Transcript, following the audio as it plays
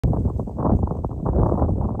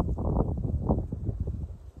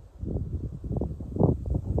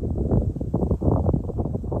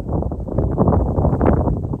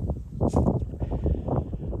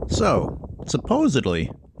So,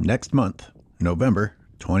 supposedly, next month, November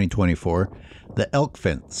 2024, the elk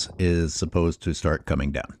fence is supposed to start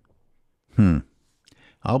coming down.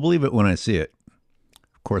 I'll believe it when I see it.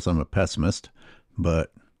 Of course, I'm a pessimist,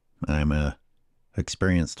 but I'm a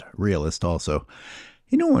experienced realist also.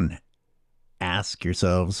 You know, when ask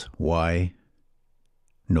yourselves why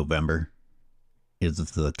November is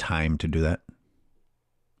the time to do that?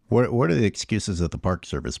 What are the excuses that the Park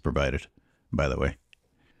Service provided, by the way?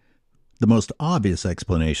 The most obvious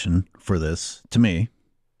explanation for this, to me,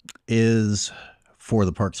 is for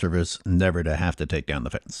the Park Service never to have to take down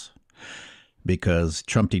the fence. Because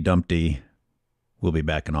Trumpty Dumpty will be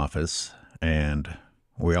back in office, and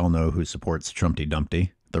we all know who supports Trumpty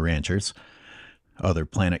Dumpty, the ranchers, other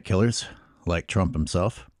planet killers like Trump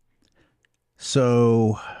himself.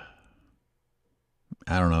 So,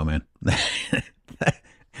 I don't know, man.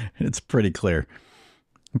 It's pretty clear.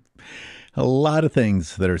 A lot of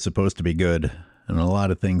things that are supposed to be good and a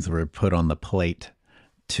lot of things that were put on the plate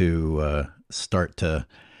to start to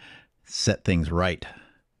set things right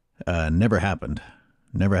never happened.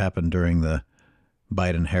 Never happened during the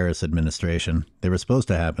Biden-Harris administration. They were supposed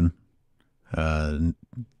to happen.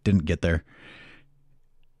 Didn't get there.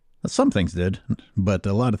 Some things did, but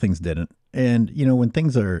a lot of things didn't. And, you know, when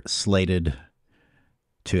things are slated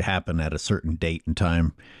to happen at a certain date and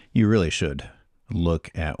time, you really should look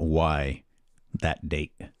at why that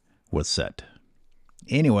date was set.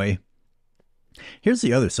 Anyway, here's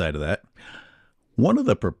the other side of that. One of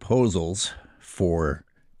the proposals for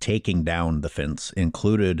taking down the fence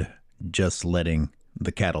included just letting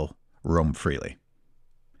the cattle roam freely,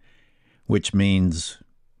 which means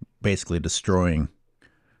basically destroying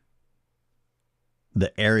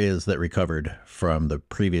the areas that recovered from the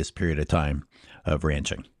previous period of time of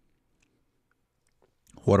ranching.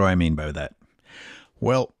 What do I mean by that?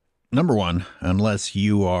 Well, number one, unless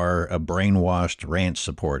you are a brainwashed ranch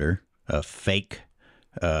supporter, a fake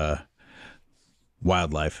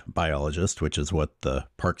wildlife biologist, which is what the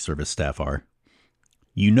Park Service staff are,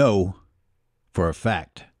 you know for a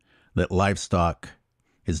fact that livestock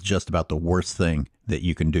is just about the worst thing that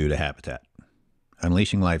you can do to habitat.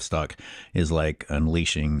 Unleashing livestock is like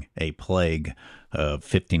unleashing a plague of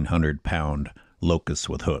 1,500-pound locusts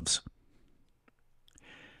with hooves.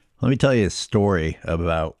 Let me tell you a story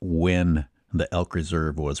about when the elk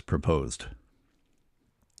reserve was proposed.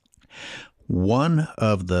 One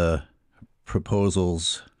of the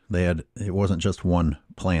proposals it wasn't just one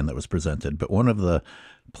plan that was presented, but one of the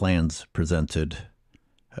plans presented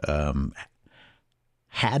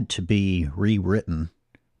had to be rewritten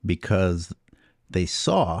because they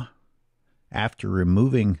saw, after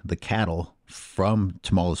removing the cattle from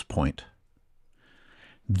Tamales Point,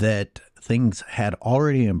 that things had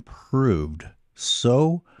already improved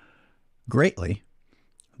so greatly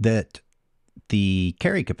that the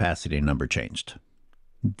carry capacity number changed.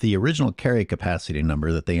 The original carry capacity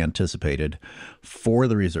number that they anticipated for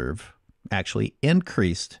the reserve actually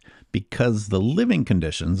increased because the living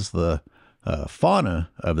conditions, the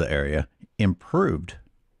fauna of the area, improved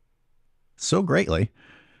so greatly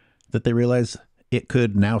that they realized it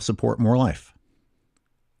could now support more life.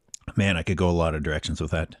 Man, I could go a lot of directions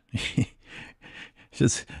with that.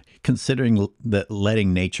 Just considering that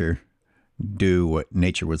letting nature do what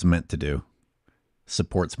nature was meant to do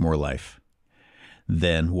supports more life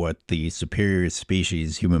than what the superior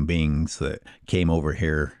species, human beings that came over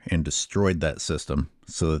here and destroyed that system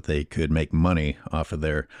so that they could make money off of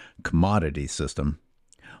their commodity system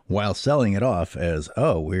while selling it off as,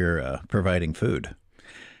 oh, we're providing food.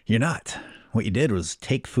 You're not. What you did was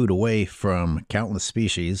take food away from countless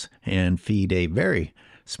species and feed a very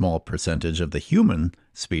small percentage of the human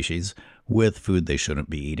species with food they shouldn't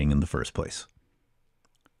be eating in the first place.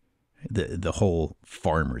 The whole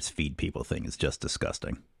farmers feed people thing is just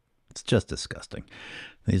disgusting. It's just disgusting.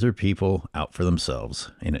 These are people out for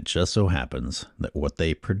themselves, and it just so happens that what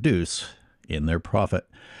they produce in their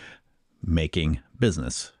profit-making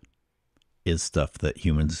business is stuff that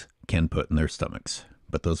humans can put in their stomachs.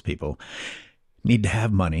 But those people need to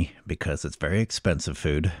have money because it's very expensive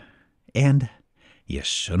food, and you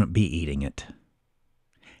shouldn't be eating it.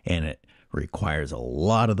 And it requires a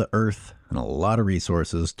lot of the earth and a lot of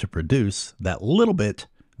resources to produce that little bit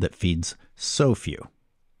that feeds so few.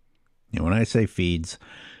 And when I say feeds,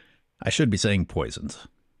 I should be saying poisons.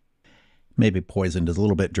 Maybe poisoned is a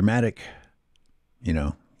little bit dramatic. You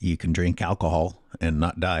know, you can drink alcohol and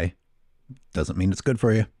not die. Doesn't mean it's good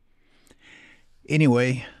for you.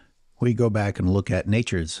 Anyway, we go back and look at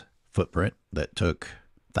nature's footprint that took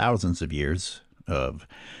thousands of years of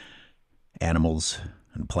animals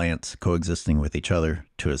and plants coexisting with each other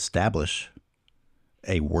to establish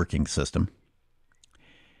a working system.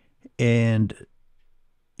 And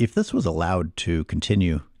if this was allowed to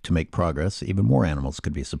continue to make progress, even more animals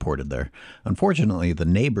could be supported there. Unfortunately, the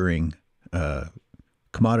neighboring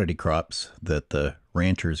commodity crops that the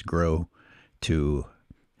ranchers grow to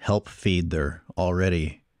help feed their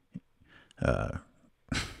already, I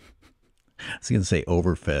was going to say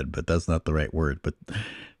overfed, but that's not the right word, but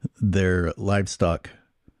their livestock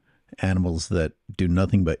animals that do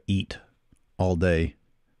nothing but eat all day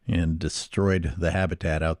and destroyed the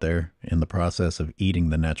habitat out there in the process of eating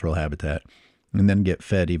the natural habitat, and then get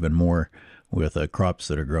fed even more with crops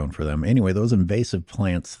that are grown for them. Anyway, those invasive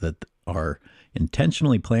plants that are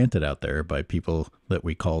intentionally planted out there by people that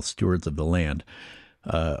we call stewards of the land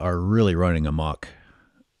are really running amok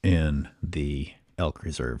in the elk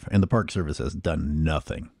reserve. And the Park Service has done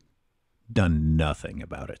nothing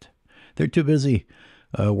about it. They're too busy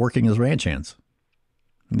working as ranch hands.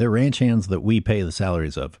 They're ranch hands that we pay the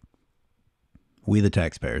salaries of. We, the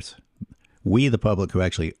taxpayers. We, the public who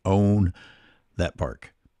actually own that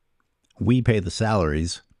park. We pay the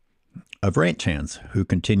salaries of ranch hands who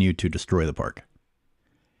continue to destroy the park.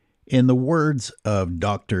 In the words of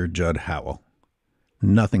Dr. Judd Howell,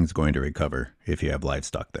 nothing's going to recover if you have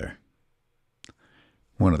livestock there.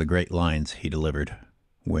 One of the great lines he delivered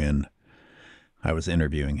when I was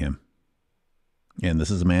interviewing him. And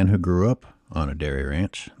this is a man who grew up on a dairy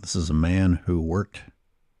ranch. This is a man who worked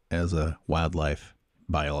as a wildlife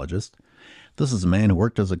biologist. This is a man who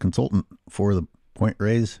worked as a consultant for the Point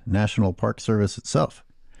Reyes National Park Service itself.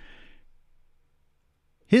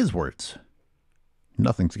 His words,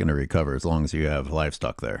 nothing's going to recover as long as you have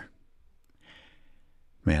livestock there.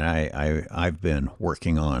 Man, I've been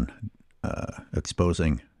working on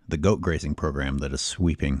exposing the goat grazing program that is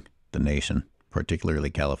sweeping the nation, particularly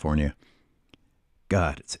California.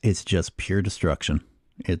 God, it's just pure destruction.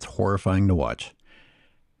 It's horrifying to watch.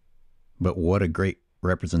 But what a great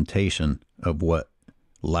representation of what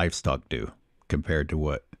livestock do compared to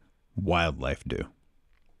what wildlife do.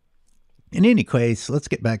 In any case, let's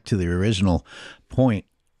get back to the original point.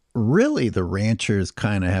 Really, the ranchers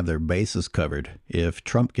kind of have their bases covered. If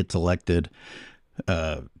Trump gets elected,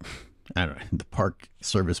 I don't know, the Park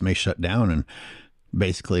Service may shut down, and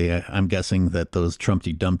basically, I'm guessing that those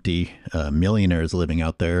Trumpty Dumpty millionaires living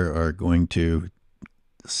out there are going to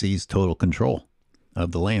seize total control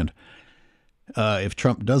of the land. If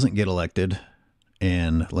Trump doesn't get elected,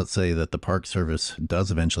 and let's say that the Park Service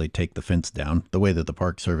does eventually take the fence down, the way that the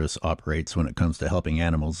Park Service operates when it comes to helping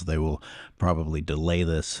animals, they will probably delay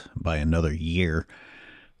this by another year.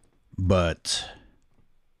 But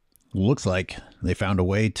looks like they found a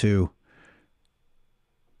way to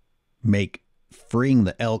make freeing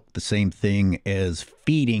the elk the same thing as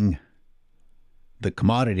feeding the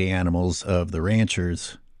commodity animals of the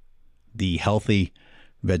ranchers the healthy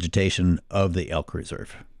vegetation of the elk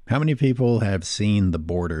reserve. How many people have seen the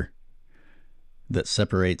border that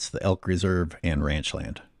separates the elk reserve and ranch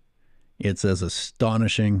land? It's as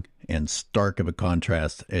astonishing and stark of a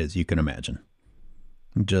contrast as you can imagine.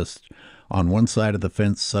 Just on one side of the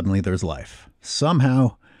fence, suddenly there's life.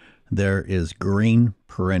 Somehow there is green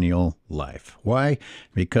perennial life. Why?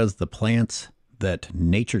 Because the plants that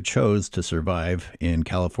nature chose to survive in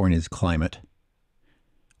California's climate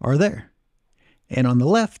are there. And on the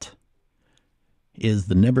left is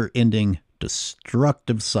the never-ending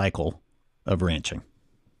destructive cycle of ranching.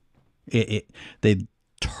 They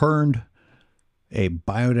turned a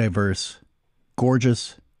biodiverse,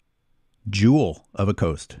 gorgeous jewel of a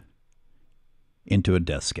coast into a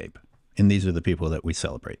deathscape. And these are the people that we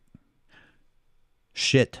celebrate.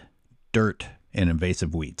 Shit, dirt, and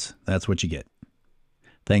invasive weeds. That's what you get.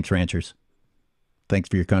 Thanks, ranchers. Thanks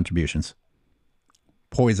for your contributions.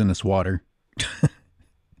 Poisonous water.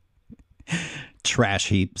 Trash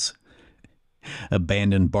heaps.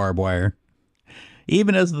 Abandoned barbed wire.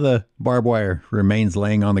 Even as the barbed wire remains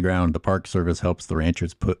laying on the ground, the Park Service helps the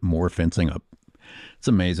ranchers put more fencing up. It's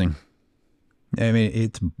amazing. I mean,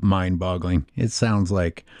 it's mind-boggling. It sounds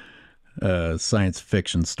like a science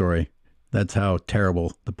fiction story. That's how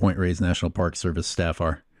terrible the Point Reyes National Park Service staff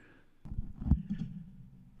are.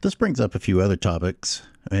 This brings up a few other topics,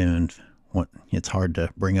 and it's hard to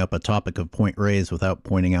bring up a topic of Point Reyes without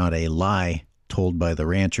pointing out a lie told by the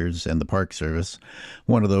ranchers and the Park Service.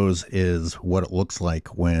 One of those is what it looks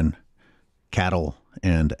like when cattle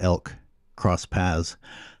and elk cross paths.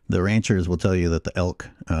 The ranchers will tell you that the elk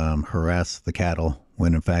harass the cattle,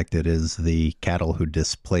 when in fact it is the cattle who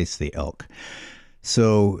displace the elk.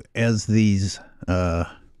 So as these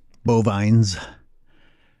bovines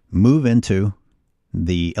move into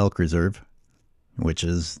the elk reserve, which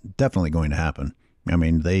is definitely going to happen. I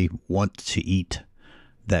mean, they want to eat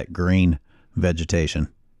that green vegetation.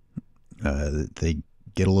 They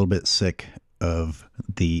get a little bit sick of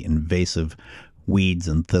the invasive weeds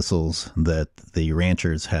and thistles that the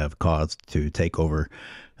ranchers have caused to take over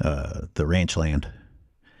the ranch land.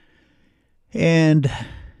 And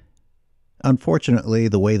unfortunately,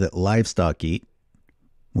 the way that livestock eat,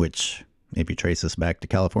 which if you trace this back to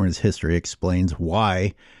California's history, explains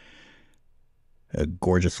why a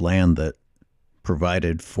gorgeous land that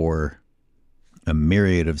provided for a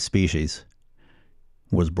myriad of species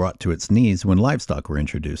was brought to its knees when livestock were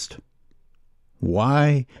introduced.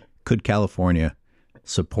 Why could California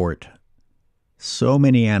support so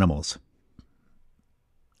many animals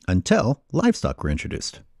until livestock were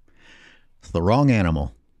introduced? It's the wrong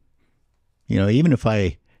animal. You know, even if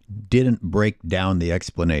I didn't break down the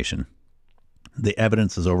explanation, the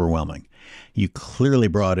evidence is overwhelming. You clearly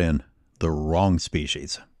brought in the wrong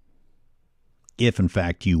species. If, in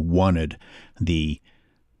fact, you wanted the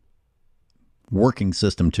working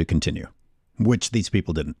system to continue, which these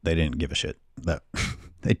people didn't. They didn't give a shit.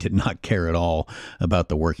 They did not care at all about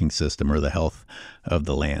the working system or the health of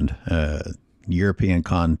the land. European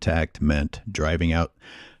contact meant driving out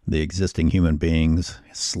the existing human beings,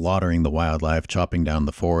 slaughtering the wildlife, chopping down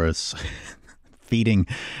the forests, feeding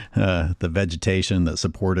the vegetation that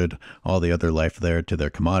supported all the other life there to their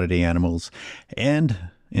commodity animals. And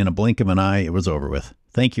in a blink of an eye, it was over with.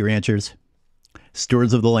 Thank you, ranchers,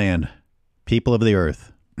 stewards of the land, people of the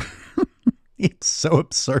earth. It's so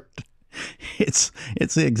absurd. It's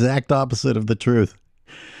the exact opposite of the truth.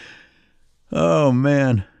 Oh,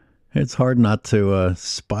 man. It's hard not to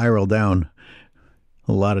spiral down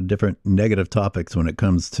a lot of different negative topics when it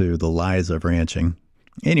comes to the lies of ranching.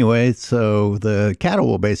 Anyway, so the cattle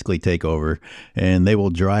will basically take over, and they will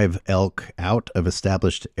drive elk out of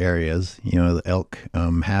established areas. You know, the elk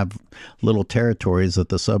have little territories that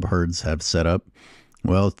the subherds have set up.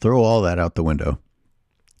 Well, throw all that out the window.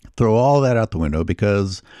 Throw all that out the window,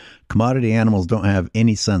 because commodity animals don't have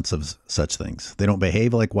any sense of such things. They don't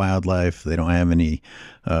behave like wildlife. They don't have any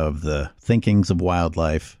of the thinkings of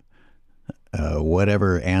wildlife.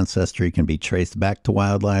 Whatever ancestry can be traced back to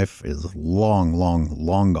wildlife is long, long,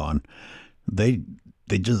 long gone. They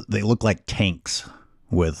look like tanks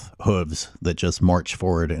with hooves that just march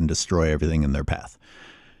forward and destroy everything in their path,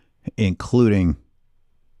 including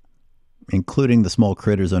the small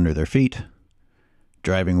critters under their feet,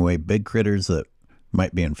 driving away big critters that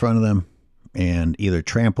might be in front of them, and either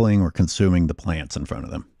trampling or consuming the plants in front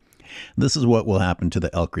of them. This is what will happen to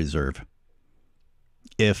the elk reserve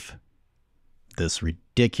if this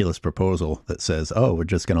ridiculous proposal that says, oh, we're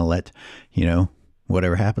just going to let,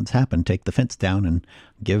 whatever happens, happen, take the fence down and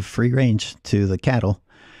give free range to the cattle.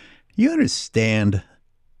 You understand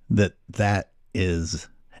that that is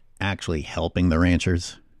actually helping the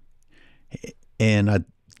ranchers. And I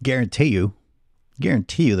guarantee you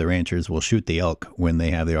the ranchers will shoot the elk when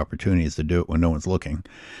they have the opportunities to do it when no one's looking.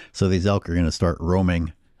 So these elk are going to start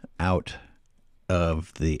roaming out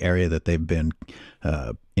of the area that they've been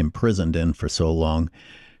imprisoned in for so long,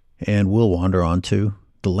 and will wander onto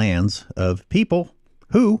the lands of people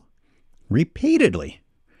who repeatedly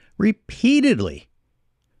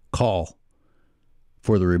call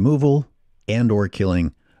for the removal and or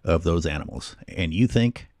killing of those animals. And you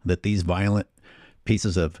think that these violent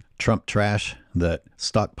pieces of Trump trash that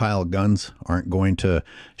stockpile guns aren't going to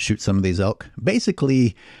shoot some of these elk?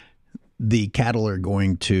 Basically, the cattle are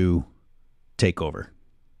going to take over.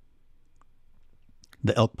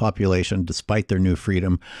 The elk population, despite their new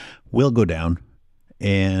freedom, will go down,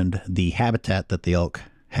 and the habitat that the elk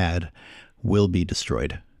had will be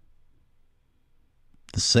destroyed.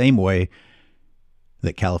 The same way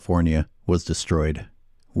that California was destroyed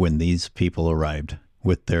when these people arrived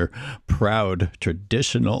with their proud,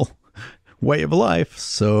 traditional way of life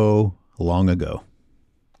so long ago.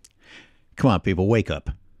 Come on, people, wake up.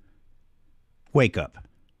 Wake up.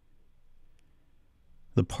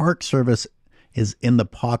 The Park Service is in the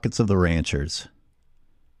pockets of the ranchers.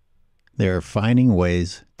 They are finding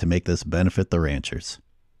ways to make this benefit the ranchers.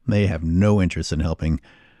 They have no interest in helping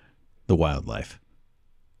the wildlife.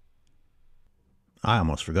 I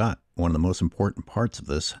almost forgot one of the most important parts of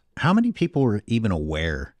this. How many people were even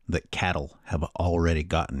aware that cattle have already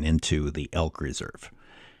gotten into the elk reserve?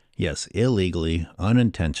 Yes, illegally,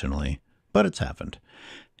 unintentionally, but it's happened.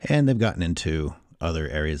 And they've gotten into other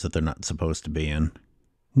areas that they're not supposed to be in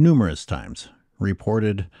numerous times.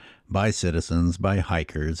 Reported by citizens, by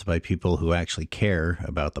hikers, by people who actually care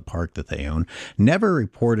about the park that they own. Never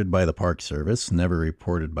reported by the Park Service, never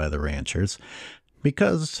reported by the ranchers,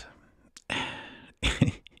 because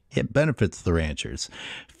it benefits the ranchers,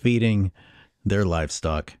 feeding their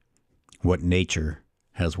livestock what nature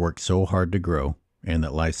has worked so hard to grow and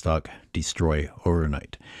that livestock destroy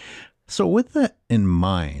overnight. So with that in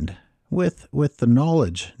mind, with the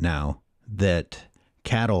knowledge now that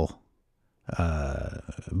cattle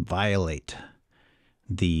violate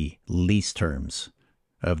the lease terms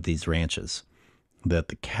of these ranches, that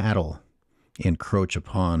the cattle encroach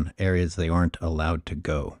upon areas they aren't allowed to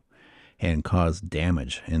go and cause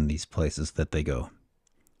damage in these places that they go.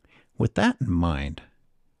 With that in mind,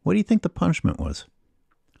 what do you think the punishment was?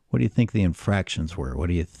 What do you think the infractions were? What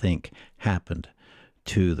do you think happened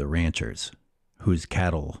to the ranchers whose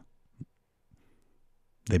cattle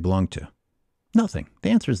they belong to? Nothing. The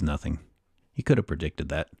answer is nothing. You could have predicted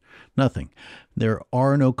that. Nothing. There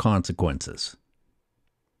are no consequences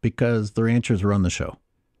because the ranchers run the show.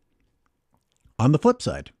 On the flip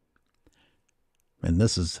side, and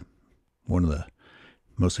this is one of the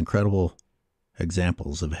most incredible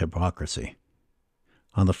examples of hypocrisy.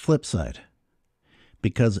 On the flip side,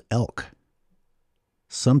 because elk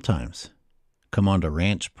sometimes come onto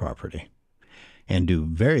ranch property and do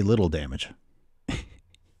very little damage,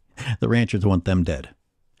 the ranchers want them dead.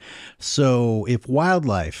 So if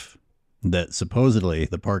wildlife that supposedly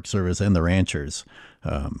the Park Service and the ranchers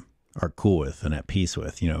are cool with and at peace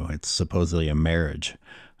with, it's supposedly a marriage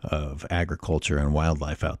of agriculture and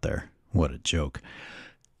wildlife out there. What a joke.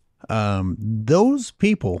 Those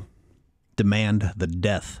people demand the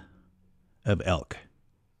death of elk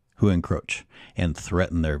who encroach and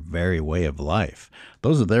threaten their very way of life.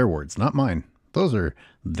 Those are their words, not mine. Those are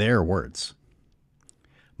their words.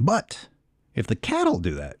 But if the cattle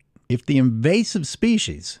do that, if the invasive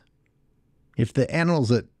species, if the animals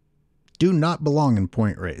that do not belong in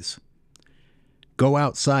Point Reyes go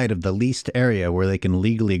outside of the leased area where they can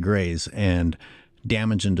legally graze and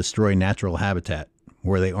damage and destroy natural habitat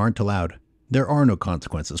where they aren't allowed, there are no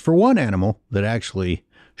consequences. For one animal that actually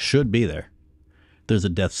should be there, there's a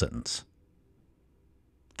death sentence.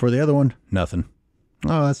 For the other one, nothing.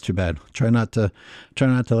 Oh, that's too bad. Try not to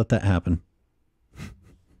let that happen.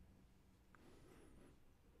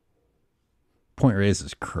 Point Reyes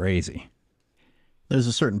is crazy. There's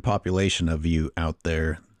a certain population of you out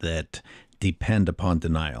there that depend upon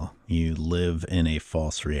denial. You live in a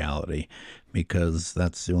false reality because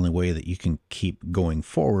that's the only way that you can keep going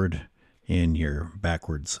forward in your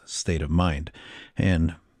backwards state of mind.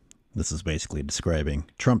 And this is basically describing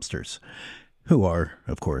Trumpsters, who are,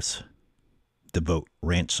 of course, devout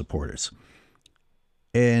ranch supporters.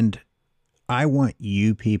 And I want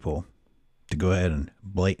you people to go ahead and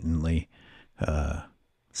blatantly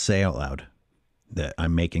say out loud that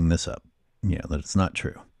I'm making this up. That it's not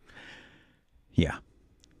true. Yeah.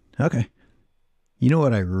 Okay. You know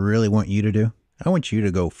what I really want you to do? I want you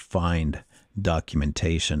to go find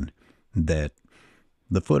documentation that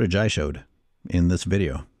the footage I showed in this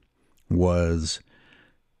video was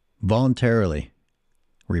voluntarily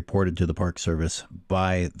reported to the Park Service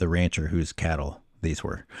by the rancher whose cattle these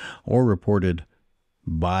were, or reported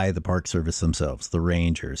by the Park Service themselves, the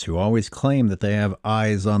rangers, who always claim that they have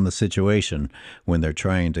eyes on the situation when they're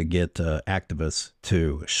trying to get activists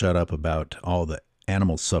to shut up about all the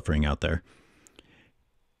animals suffering out there.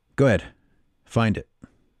 Go ahead, find it.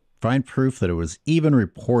 Find proof that it was even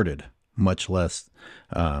reported, much less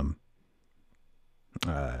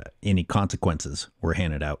any consequences were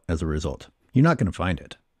handed out as a result. You're not going to find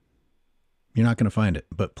it. You're not going to find it.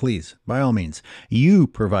 But please, by all means, you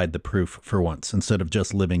provide the proof for once instead of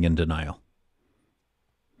just living in denial.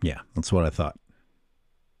 Yeah, that's what I thought.